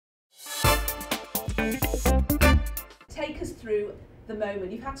through the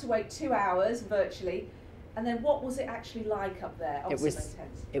moment. You've had to wait 2 hours virtually, and then what was it actually like up there?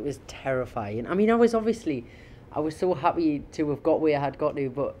 It was terrifying. I mean, I was so happy to have got where I had got to,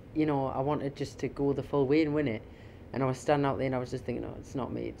 but you know, I wanted just to go the full way and win it. And I was standing out there and I was just thinking, oh, it's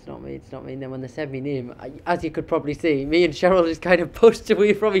not me, it's not me, it's not me. And then when they said my name, as you could probably see, me and Cheryl just kind of pushed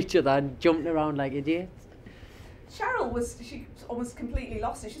away from each other and jumped around like idiots. Cheryl she almost completely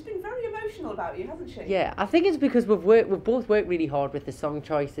lost it. She's been very emotional about you, hasn't she? Yeah, I think it's because we've both worked really hard with the song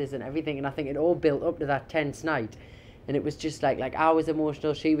choices and everything, and I think it all built up to that tense night. And it was just like I was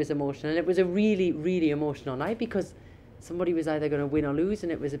emotional, she was emotional, and it was a really, really emotional night because somebody was either going to win or lose,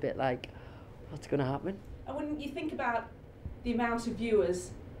 and it was a bit like, what's going to happen? And when you think about the amount of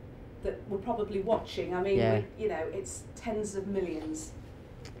viewers that were probably watching, I mean, you know, it's tens of millions.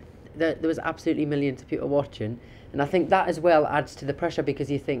 There was absolutely millions of people watching, and I think that as well adds to the pressure because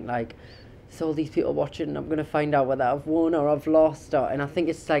you think like, there's all these people watching, and I'm going to find out whether I've won or I've lost, and I think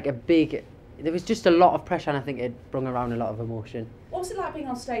it's like there was just a lot of pressure, and I think it brought around a lot of emotion. What was it like being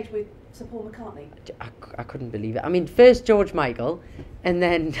on stage with Sir Paul McCartney? I couldn't believe it. I mean, first George Michael, and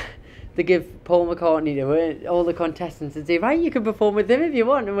then they give Paul McCartney to all the contestants and say, right, you can perform with him if you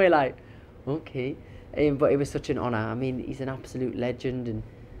want, and we're like, okay. But it was such an honour. I mean, he's an absolute legend, and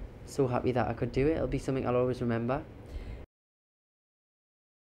so happy that I could do it. It'll be something I'll always remember.